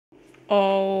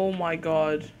Oh my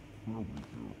god.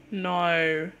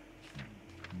 No.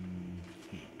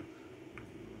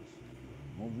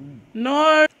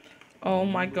 No. Oh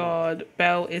my god.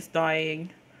 Belle is dying.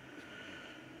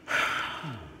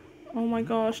 Oh my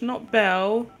gosh, not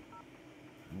Belle.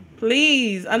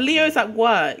 Please. And Leo's at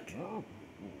work.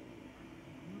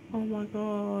 Oh my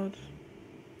god.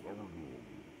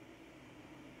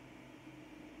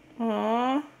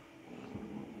 Aww.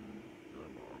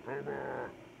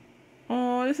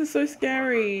 Oh, this is so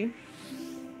scary.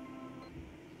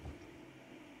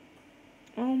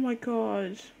 Oh my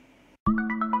god.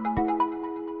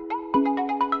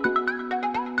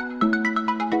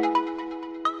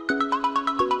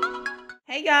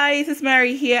 Hey guys, it's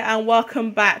Mary here and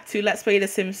welcome back to Let's Play The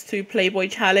Sims 2 Playboy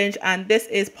Challenge, and this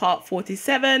is part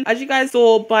 47. As you guys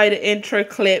saw by the intro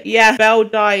clip, yeah, Belle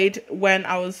died when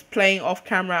I was playing off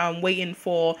camera and waiting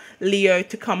for Leo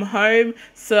to come home,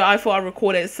 so I thought I'd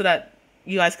record it so that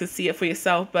you guys could see it for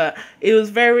yourself. But it was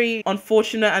very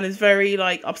unfortunate and it's very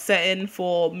like upsetting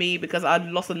for me because I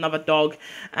lost another dog,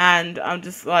 and I'm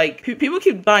just like, people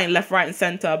keep dying left, right and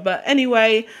center. But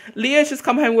anyway, Leo's just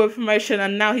come home with a promotion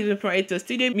and now he's been promoted to a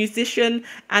studio musician,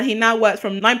 and he now works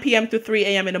from 9 p.m. to 3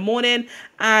 a.m. in the morning,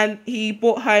 and he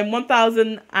brought home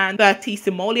 1,030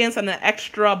 simoleons and an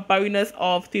extra bonus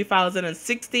of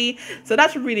 2,060. So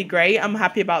that's really great. I'm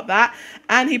happy about that.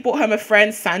 And he brought home a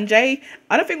friend, Sanjay.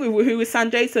 I don't think who is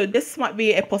Sanjay, so this might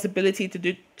be a possibility to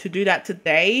do that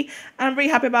today. And I'm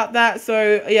really happy about that.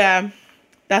 So yeah,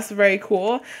 that's very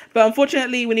cool. But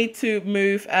unfortunately, we need to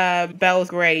move Belle's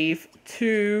grave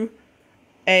to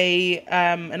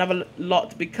another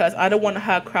lot because I don't want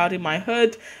her crowding my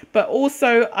hood, but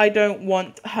also I don't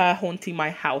want her haunting my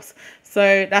house.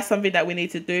 So that's something that we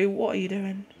need to do. What are you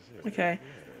doing? Okay.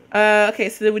 Okay,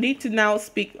 so we need to now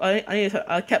speak.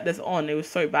 I kept this on. It was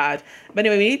so bad. But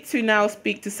anyway, we need to now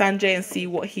speak to Sanjay and see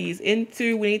what he's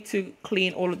into. We need to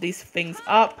clean all of these things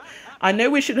up. I know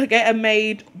we should get a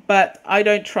maid, but I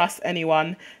don't trust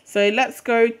anyone. So let's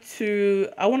go to.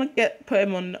 I want to put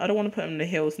him on. I don't want to put him in the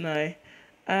hills. No.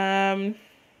 There's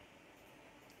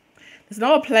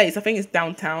another place. I think it's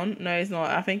downtown. No, it's not.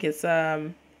 I think it's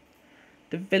the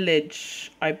village,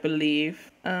 I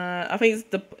believe. I think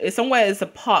it's somewhere. It's a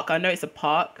park. I know it's a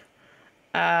park.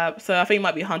 So I think it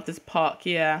might be Hunter's Park.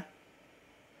 Yeah.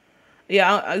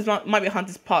 Yeah, it might be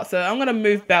Hunter's Park. So I'm gonna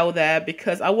move Belle there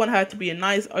because I want her to be a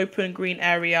nice open green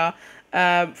area,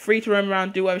 free to roam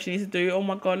around, do whatever she needs to do. Oh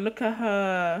my god, look at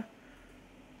her.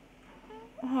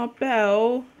 Oh,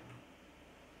 Belle.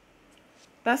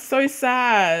 That's so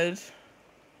sad.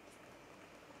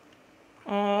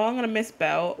 Oh, I'm gonna miss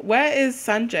Belle. Where is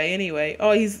Sanjay anyway?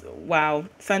 Oh, wow.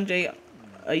 Sanjay,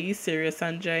 are you serious,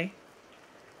 Sanjay?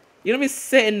 You're gonna be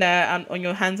sitting there and on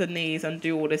your hands and knees and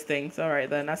do all these things. All right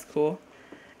then, that's cool.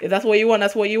 If that's what you want,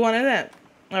 that's what you want, isn't it?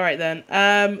 All right then.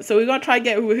 So we're gonna try to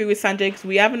get who is Sanjay because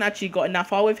we haven't actually gotten that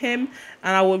far with him,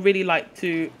 and I would really like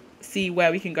to see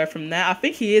where we can go from there. I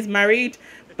think he is married,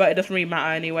 but it doesn't really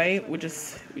matter anyway. We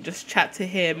just chat to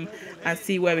him and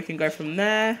see where we can go from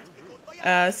there.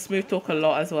 Smooth talk a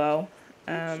lot as well.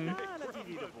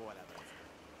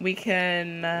 We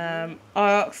can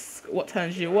ask what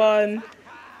turns you on.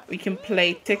 We can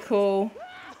play tickle,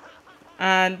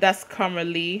 and that's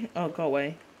currently. Oh, go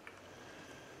away.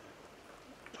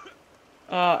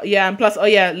 Yeah, and plus, oh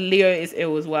yeah, Leo is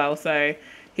ill as well, so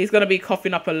he's gonna be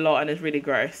coughing up a lot, and it's really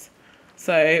gross.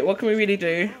 So what can we really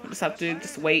do? We just have to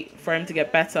wait for him to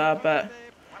get better, but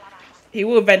he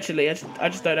will eventually. I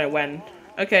just don't know when.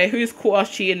 Okay, who's caught us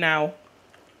cheating now?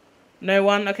 No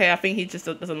one? Okay, I think he just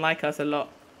doesn't like us a lot.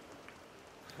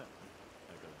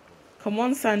 Come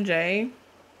on, Sanjay.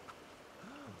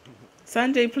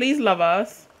 Sanjay, please love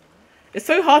us. It's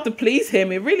so hard to please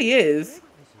him. It really is.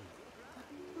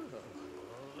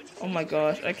 Oh my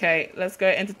gosh. Okay, let's go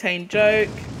entertain joke.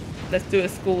 Let's do a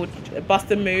school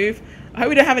bust a move. I hope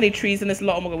we don't have any trees in this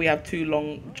lot. Oh my god, we have 2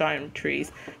 long giant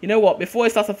trees. You know what? Before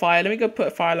it starts a fire, let me go put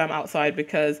a fire alarm outside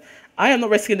because I am not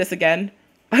risking this again.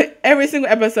 Every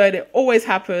single episode, it always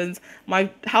happens. My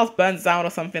house burns down or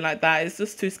something like that. It's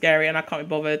just too scary and I can't be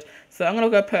bothered. So I'm going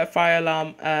to go put a fire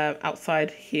alarm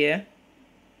outside here.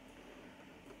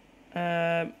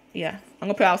 Yeah, I'm going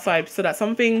to put it outside so that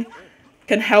something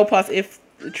can help us if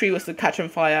the tree was to catch on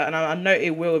fire. And I know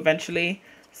it will eventually.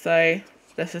 So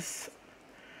let's just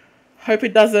hope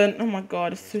it doesn't. Oh my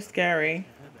god, it's too scary.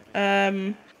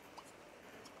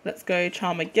 Let's go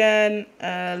charm again.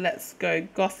 Let's go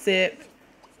gossip.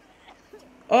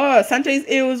 Oh, Sanjay's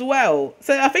ill as well.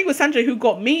 So I think it was Sanjay who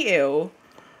got me ill.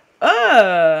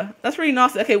 That's really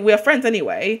nasty. Okay, we are friends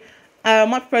anyway. I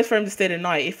might propose for him to stay the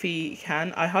night if he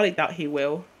can. I highly doubt he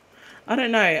will. I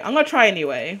don't know. I'm gonna try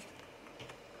anyway.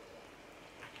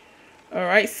 All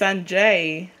right,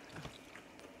 Sanjay.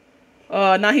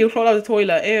 Oh, now he'll clog up the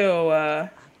toilet. Ew.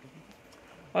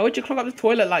 Why would you clog up the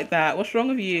toilet like that? What's wrong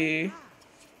with you?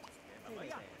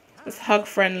 Let's hug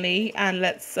friendly and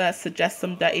let's suggest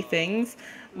some dirty things.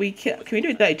 Can we do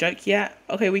a dirty joke yet?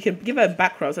 Okay, we can give her a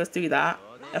back rub. So let's do that.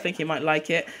 I think he might like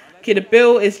it. Okay, the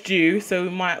bill is due, so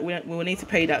we'll need to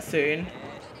pay that soon.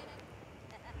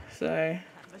 So,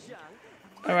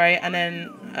 all right, and then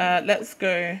let's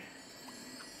go.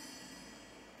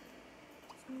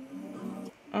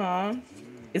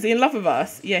 Is he in love with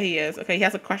us? Yeah, he is. Okay, he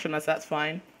has a crush on us. That's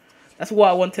fine. That's what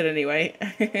I wanted anyway.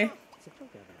 Okay,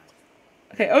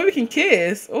 oh, we can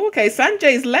kiss. Oh, okay,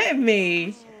 Sanjay's letting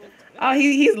me. Oh,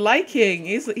 he's liking.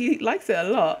 He likes it a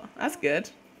lot. That's good.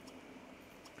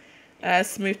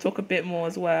 Smooth talk a bit more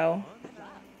as well.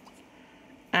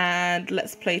 And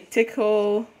let's play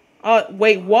tickle. Oh,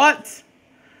 wait, what?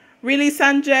 Really,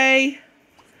 Sanjay?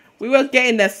 We were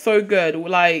getting there so good.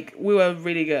 Like, we were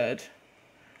really good.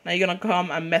 Now you're gonna come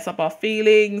and mess up our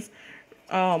feelings.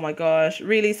 Oh my gosh.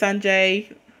 Really,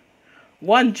 Sanjay?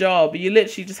 One job. You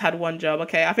literally just had one job.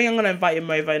 Okay, I think I'm gonna invite him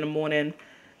over in the morning.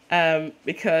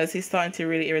 Because he's starting to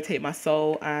really irritate my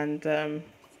soul, and I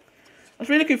was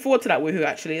really looking forward to that woohoo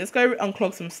actually. Let's go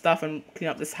unclog some stuff and clean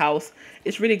up this house.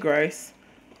 It's really gross.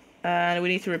 And we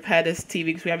need to repair this TV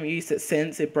because we haven't used it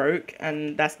since it broke,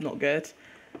 and that's not good.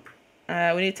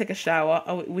 We need to take a shower.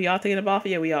 Oh, we are taking a bath?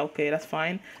 Yeah, we are. Okay, that's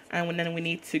fine. And then we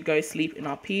need to go sleep in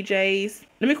our PJs.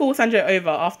 Let me call Sanjay over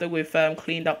after we've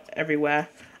cleaned up everywhere.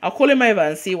 I'll call him over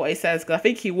and see what he says, because I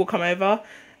think he will come over.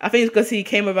 I think it's because he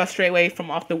came over straight away from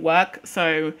after work.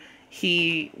 So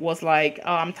he was like,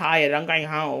 oh, I'm tired. I'm going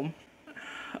home.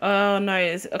 Oh, no.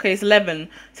 It's 11.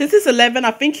 Since it's 11,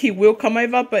 I think he will come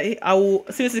over. But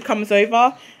as soon as he comes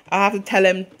over, I have to tell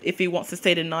him if he wants to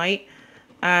stay the night.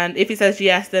 And if he says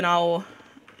yes, then I'll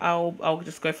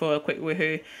just go for a quick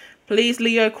woohoo. Please,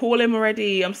 Leo, call him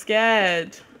already. I'm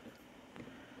scared.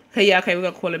 Okay, yeah, okay, we're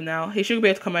gonna call him now. He should be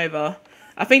able to come over.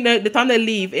 I think the time they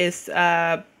leave is 2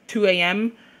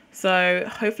 AM. So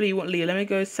hopefully you won't leave. Let me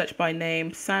go search by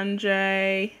name.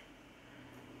 Sanjay.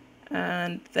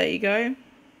 And there you go.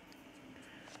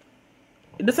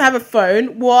 He doesn't have a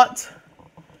phone. What?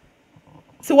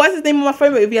 So why is his name on my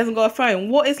phone if he hasn't got a phone?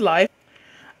 What is life?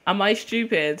 Am I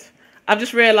stupid? I've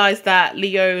just realised that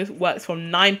Leo works from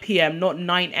 9 PM, not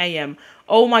 9 AM.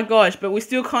 Oh my gosh, but we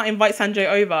still can't invite Sanjay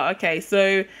over. Okay,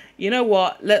 so you know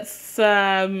what? Let's,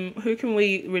 who can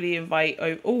we really invite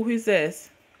over? Oh, who's this?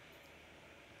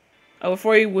 Oh,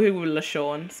 before who with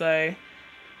LaShawn. So,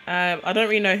 I don't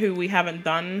really know who we haven't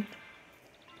done.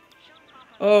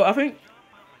 Oh, I think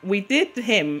we did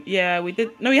him. Yeah, we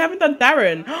did. No, we haven't done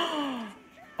Darren.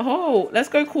 Oh, let's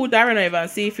go call Darren over and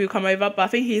see if he'll come over. But I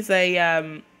think he's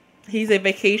a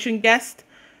vacation guest,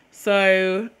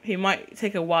 so he might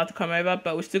take a while to come over.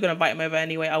 But we're still gonna invite him over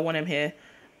anyway. I want him here.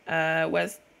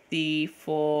 Where's the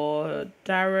for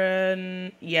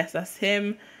Darren? Yes, that's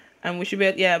him. And we should be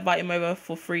invite him over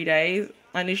for 3 days,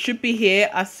 and he should be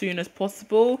here as soon as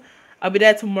possible. I'll be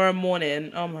there tomorrow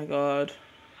morning. Oh my god.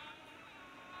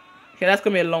 Okay, that's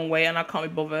gonna be a long wait, and I can't be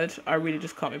bothered. I really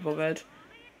just can't be bothered.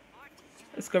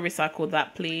 Let's go recycle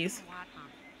that, please.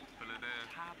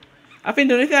 I think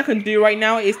the only thing I can do right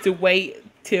now is to wait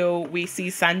till we see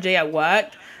Sanjay at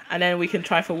work, and then we can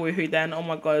try for woohoo then. Oh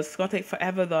my god, it's gonna take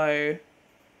forever though.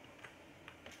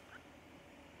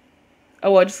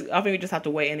 Oh well, I think we just have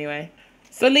to wait anyway.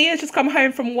 So Leah's just come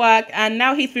home from work, and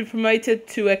now he's been promoted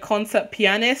to a concert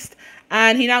pianist,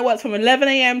 and he now works from 11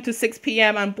 AM to 6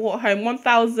 PM and brought home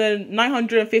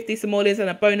 1,950 simoleons and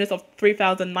a bonus of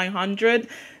 3,900.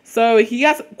 So he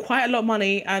has quite a lot of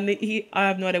money, and I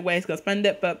have no idea where he's going to spend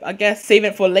it, but I guess save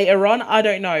it for later on. I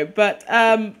don't know. But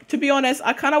to be honest,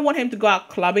 I kind of want him to go out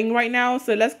clubbing right now.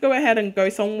 So let's go ahead and go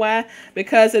somewhere,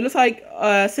 because it looks like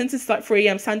since it's like 3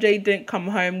 AM, Sanjay didn't come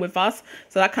home with us.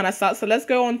 So that kind of sucks. So let's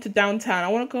go on to downtown. I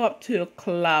want to go up to a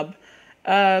club.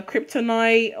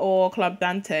 Kryptonite or Club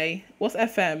Dante. What's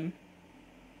FM?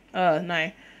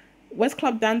 No. Where's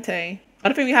Club Dante? I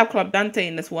don't think we have Club Dante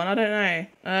in this one. I don't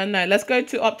know. No, let's go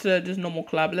up to just normal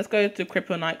club. Let's go to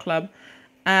Kryptonite Club.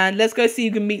 And let's go see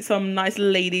if we can meet some nice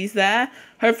ladies there.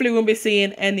 Hopefully we won't be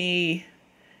seeing any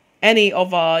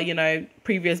of our,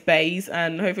 previous bays.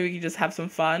 And hopefully we can just have some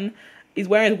fun. He's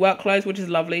wearing his work clothes, which is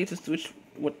lovely.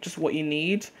 Just what you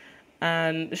need.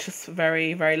 And it's just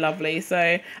very, very lovely.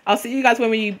 So I'll see you guys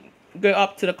when we go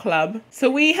up to the club. So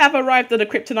we have arrived at the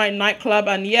Kryptonite nightclub,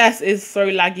 and yes, it's so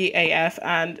laggy AF,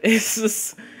 and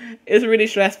it's really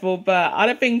stressful. But I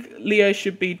don't think Leo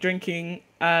should be drinking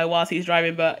whilst he's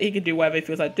driving, but he can do whatever he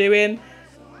feels like doing.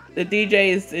 The DJ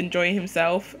is enjoying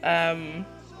himself.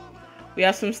 We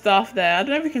have some staff there. I don't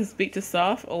know if we can speak to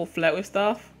staff or flirt with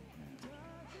staff.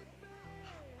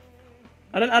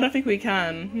 I don't think we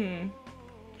can.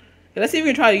 Okay, let's see if we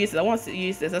can try to use this. I want to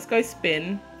use this. Let's go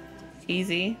spin.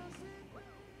 Easy.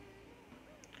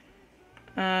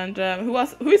 And who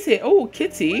else? Who's here? Oh,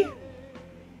 Kitty.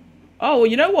 Oh,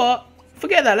 you know what?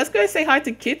 Forget that. Let's go say hi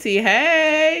to Kitty.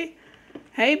 Hey.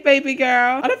 Hey, baby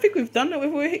girl. I don't think we've done it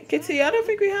with Kitty. I don't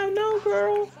think we have. No,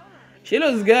 girl. She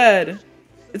looks good.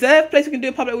 Is there a place we can do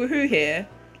a public woohoo here?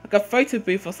 Like a photo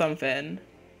booth or something?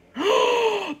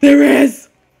 There is!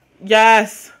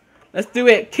 Yes! Let's do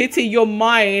it. Kitty, you're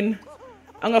mine.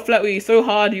 I'm gonna flirt with you so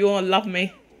hard you're gonna love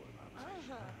me.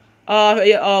 Oh,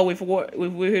 yeah. Oh, we've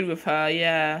woohooed with her.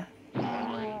 Yeah.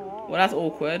 Well, that's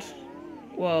awkward.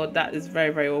 Well, that is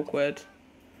very, very awkward.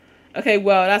 Okay,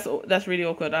 well, that's really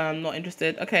awkward. I'm not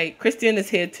interested. Okay, Christian is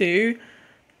here too.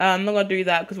 I'm not gonna do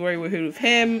that because we're already woohooed with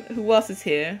him. Who else is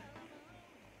here?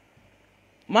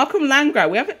 Malcolm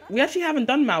Landgrab. We actually haven't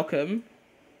done Malcolm.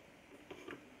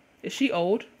 Is she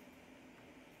old?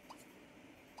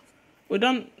 We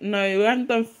haven't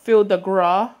done Phil de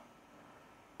Gras.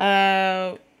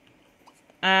 And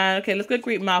okay, let's go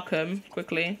greet Malcolm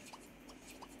quickly.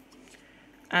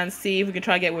 And see if we can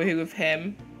try to get woohoo with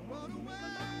him.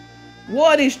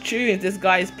 What are these tunes this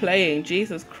guy is playing?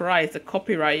 Jesus Christ, the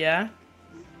copyright, yeah?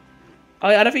 Oh,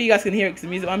 I don't think you guys can hear it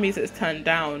because my music is turned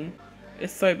down.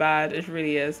 It's so bad, it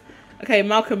really is. Okay,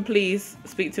 Malcolm, please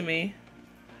speak to me.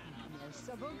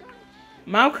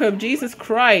 Malcolm, Jesus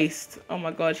Christ. Oh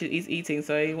my god, he's eating,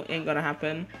 so it ain't gonna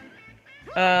happen.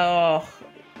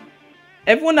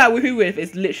 Everyone that we're with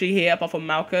is literally here apart from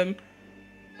Malcolm.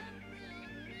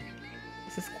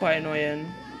 This is quite annoying.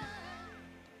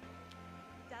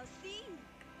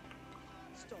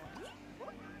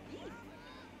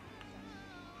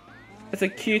 It's a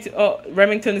cute. Oh,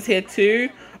 Remington is here too.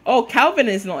 Oh, Calvin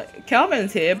is not.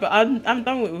 Calvin's here, but I'm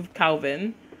done with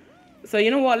Calvin. So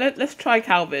you know what? Let's try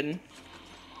Calvin.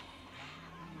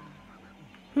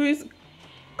 Who's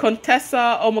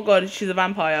Contessa? Oh my god, she's a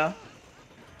vampire.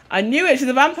 I knew it. She's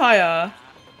a vampire.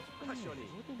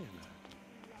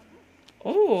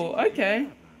 Oh, okay.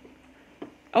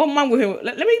 Oh man, with him.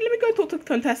 Let me go talk to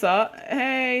Contessa.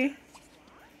 Hey,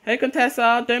 hey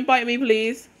Contessa, don't bite me,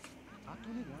 please.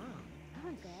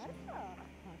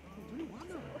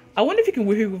 I wonder if you can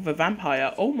woohoo with a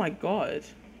vampire. Oh my god.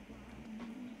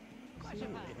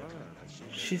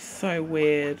 She's so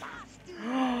weird.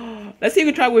 Let's see if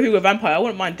we can try woohoo with a vampire. I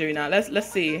wouldn't mind doing that. Let's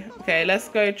see. Okay, let's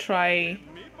go try.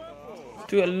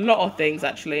 Do a lot of things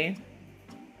actually.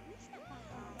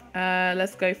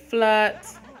 Let's go flirt.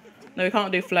 No, we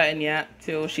can't do flirting yet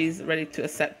till she's ready to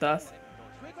accept us.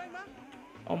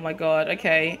 Oh my god.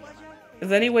 Okay. Is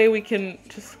there any way we can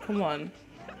just come on?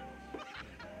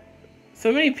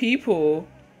 So many people.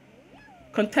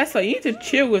 Contessa, you need to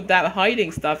chill with that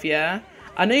hiding stuff, yeah?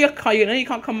 I know you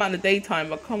can't come out in the daytime,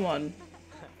 but come on.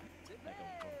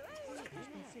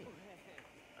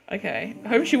 Okay. I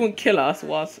hope she won't kill us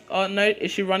whilst... Oh no, is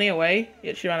she running away?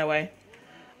 Yeah, she ran away.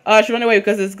 Oh, she ran away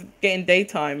because it's getting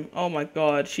daytime. Oh my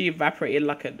god, she evaporated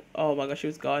like a... Oh my god, she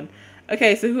was gone.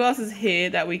 Okay, so who else is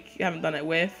here that we haven't done it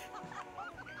with?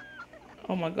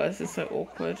 Oh my god, this is so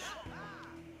awkward.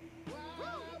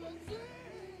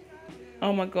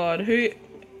 Oh my god, who...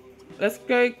 Let's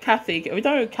go Kathy. Are we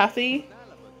done with Kathy?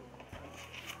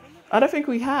 I don't think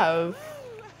we have.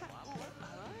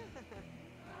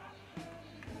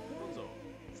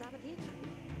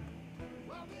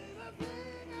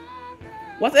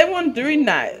 What's everyone doing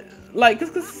that? Like,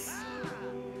 cause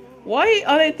why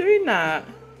are they doing that?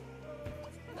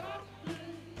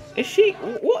 Is she...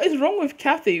 What is wrong with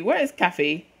Kathy? Where is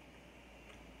Kathy?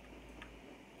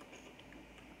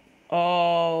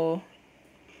 Oh...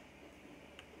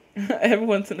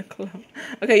 Everyone's in the club.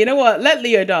 Okay, you know what? Let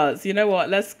Leo dance. You know what?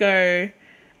 Let's go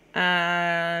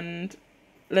and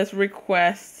let's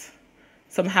request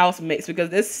some house mix because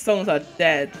these songs are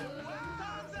dead.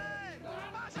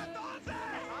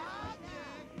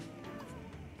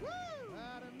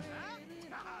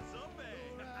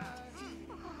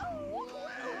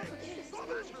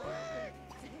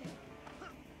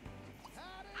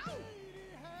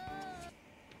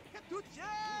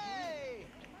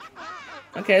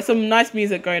 Okay, some nice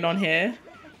music going on here.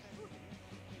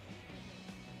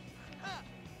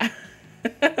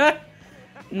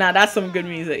 Nah, that's some good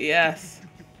music, yes.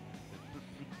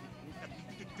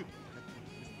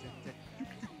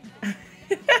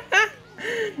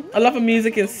 I love the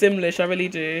music in Simlish, I really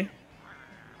do.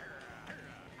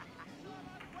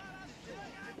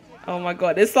 Oh my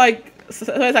god, it's like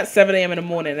 7 AM in the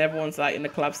morning and everyone's like in the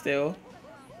club still.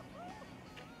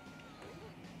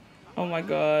 Oh my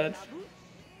god.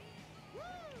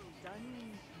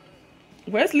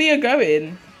 Where's Leah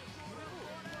going?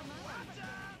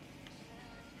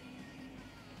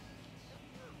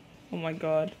 Oh my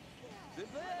god.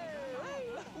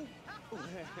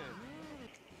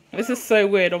 This is so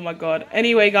weird. Oh my god.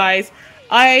 Anyway, guys,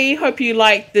 I hope you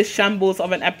liked this shambles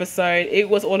of an episode. It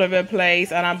was all over the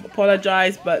place, and I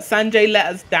apologize, but Sanjay let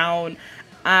us down,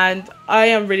 and I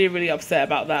am really, really upset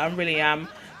about that. I really am.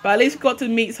 But at least got to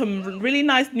meet some really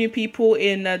nice new people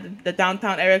in the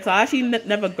downtown area, because I actually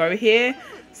never go here.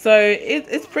 So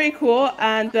it's pretty cool.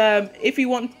 And if you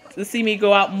want to see me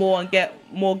go out more and get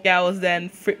more girls, then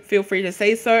feel free to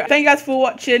say so. Thank you guys for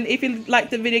watching. If you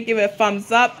liked the video, give it a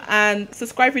thumbs up and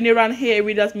subscribe if you're new around here. It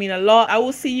really does mean a lot. I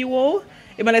will see you all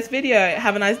in my next video.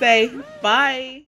 Have a nice day. Bye.